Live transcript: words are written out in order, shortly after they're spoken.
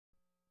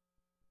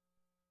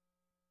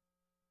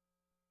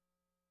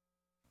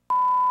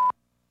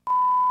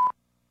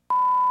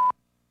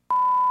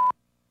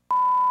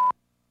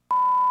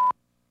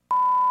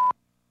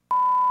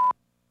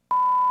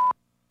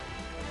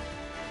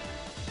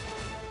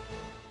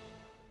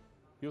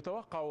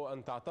يتوقع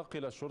أن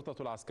تعتقل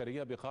الشرطة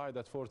العسكرية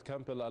بقاعدة فورت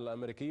كامبل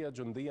الأمريكية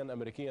جنديا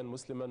أمريكيا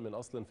مسلما من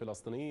أصل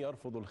فلسطيني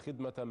يرفض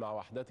الخدمة مع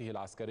وحدته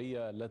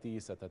العسكرية التي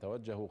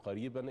ستتوجه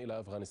قريبا إلى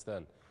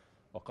أفغانستان.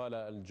 وقال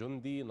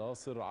الجندي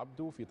ناصر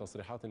عبدو في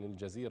تصريحات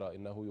للجزيرة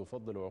إنه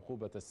يفضل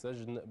عقوبة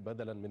السجن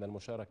بدلا من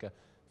المشاركة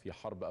في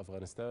حرب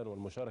أفغانستان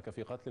والمشاركة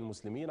في قتل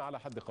المسلمين على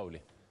حد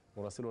قوله.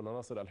 مراسلنا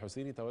ناصر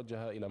الحسيني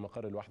توجه إلى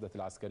مقر الوحدة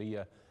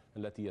العسكرية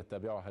التي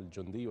يتبعها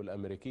الجندي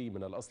الأمريكي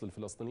من الأصل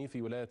الفلسطيني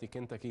في ولاية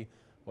كنتاكي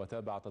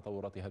وتابع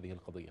تطورات هذه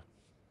القضية.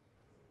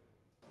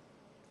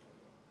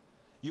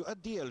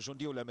 يؤدي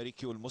الجندي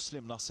الأمريكي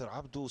المسلم ناصر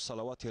عبدو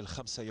صلواته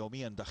الخمس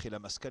يوميا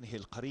داخل مسكنه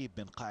القريب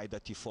من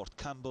قاعدة فورت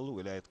كامبل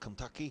ولاية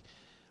كنتاكي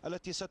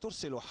التي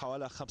سترسل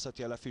حوالي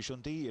 5000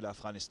 جندي إلى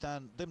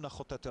أفغانستان ضمن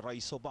خطة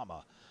الرئيس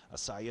أوباما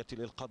الساعية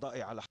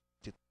للقضاء على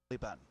حركة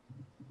الطالبان.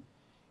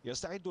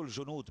 يستعد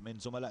الجنود من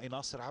زملاء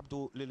ناصر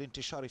عبدو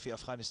للانتشار في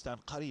أفغانستان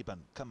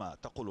قريبا كما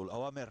تقول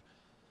الأوامر،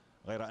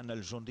 غير أن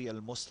الجندي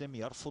المسلم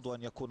يرفض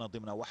أن يكون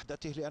ضمن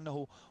وحدته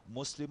لأنه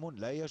مسلم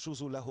لا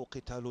يجوز له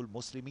قتال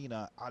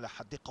المسلمين على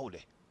حد قوله.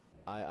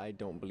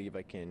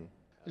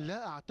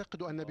 لا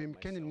أعتقد أن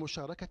بإمكاني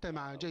المشاركة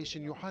مع جيش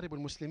يحارب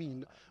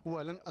المسلمين،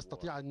 ولن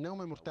أستطيع النوم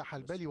مرتاح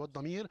البال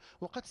والضمير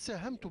وقد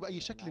ساهمت بأي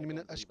شكل من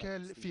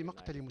الأشكال في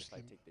مقتل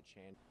مسلم.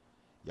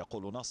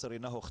 يقول ناصر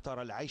إنه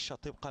اختار العيش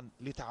طبقا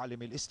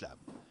لتعاليم الإسلام،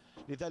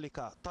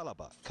 لذلك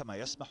طلب كما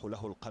يسمح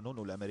له القانون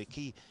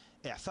الأمريكي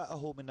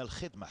إعفاءه من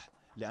الخدمة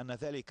لأن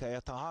ذلك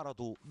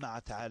يتعارض مع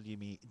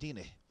تعاليم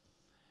دينه.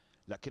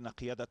 لكن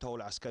قيادته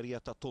العسكرية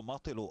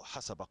تماطل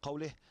حسب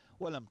قوله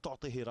ولم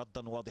تعطه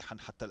ردا واضحا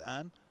حتى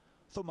الآن،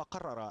 ثم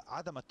قرر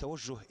عدم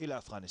التوجه إلى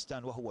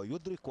أفغانستان وهو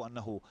يدرك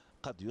أنه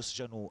قد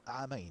يسجن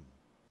عامين.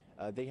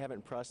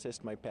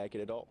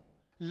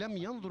 لم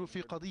ينظروا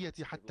في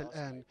قضيتي حتى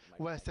الآن،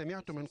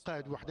 وسمعت من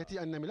قائد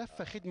وحدتي أن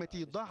ملف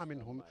خدمتي ضاع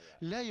منهم.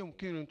 لا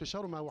يمكن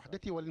الانتشار مع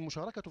وحدتي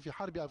والمشاركة في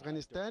حرب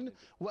أفغانستان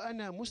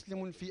وأنا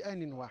مسلم في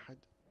آن واحد.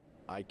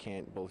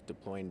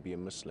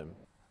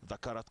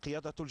 ذكرت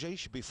قيادة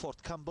الجيش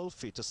بفورت كامبل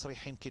في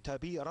تصريح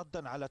كتابي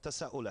ردا على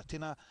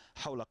تساؤلاتنا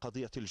حول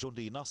قضية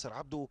الجندي ناصر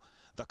عبدو،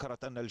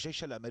 ذكرت أن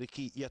الجيش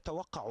الأمريكي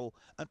يتوقع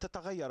أن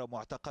تتغير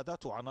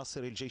معتقدات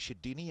عناصر الجيش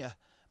الدينية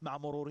مع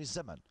مرور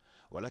الزمن،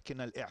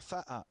 ولكن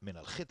الإعفاء من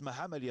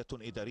الخدمة عملية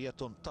إدارية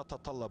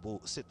تتطلب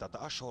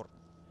 6 أشهر.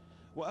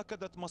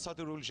 وأكدت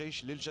مصادر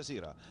الجيش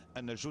للجزيرة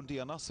أن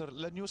الجندي ناصر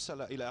لن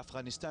يرسل إلى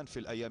أفغانستان في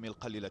الأيام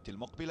القليلة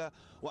المقبلة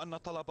وأن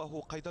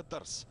طلبه قيد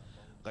الدرس،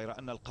 غير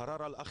أن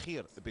القرار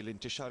الأخير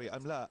بالانتشار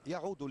أم لا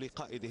يعود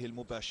لقائده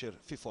المباشر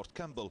في فورت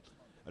كامبل.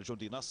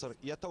 الجندي ناصر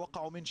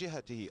يتوقع من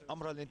جهته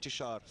أمر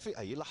الانتشار في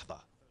أي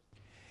لحظة.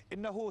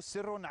 إنه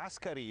سر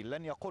عسكري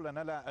لن يقول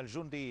لنا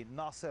الجندي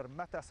ناصر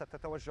متى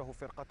ستتوجه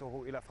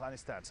فرقته إلى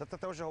أفغانستان.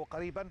 ستتوجه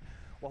قريبا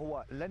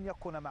وهو لن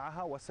يكون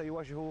معها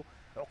وسيواجه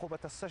عقوبة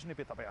السجن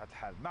بطبيعة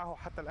الحال. معه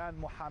حتى الآن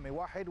محامي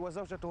واحد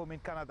وزوجته من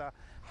كندا،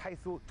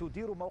 حيث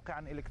تدير موقعا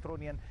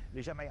إلكترونيا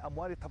لجمع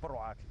أموال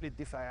التبرعات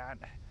للدفاع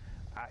عنه.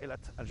 عائلة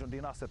الجندي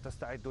ناصر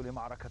تستعد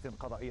لمعركة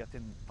قضائية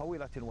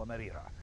طويلة ومريرة.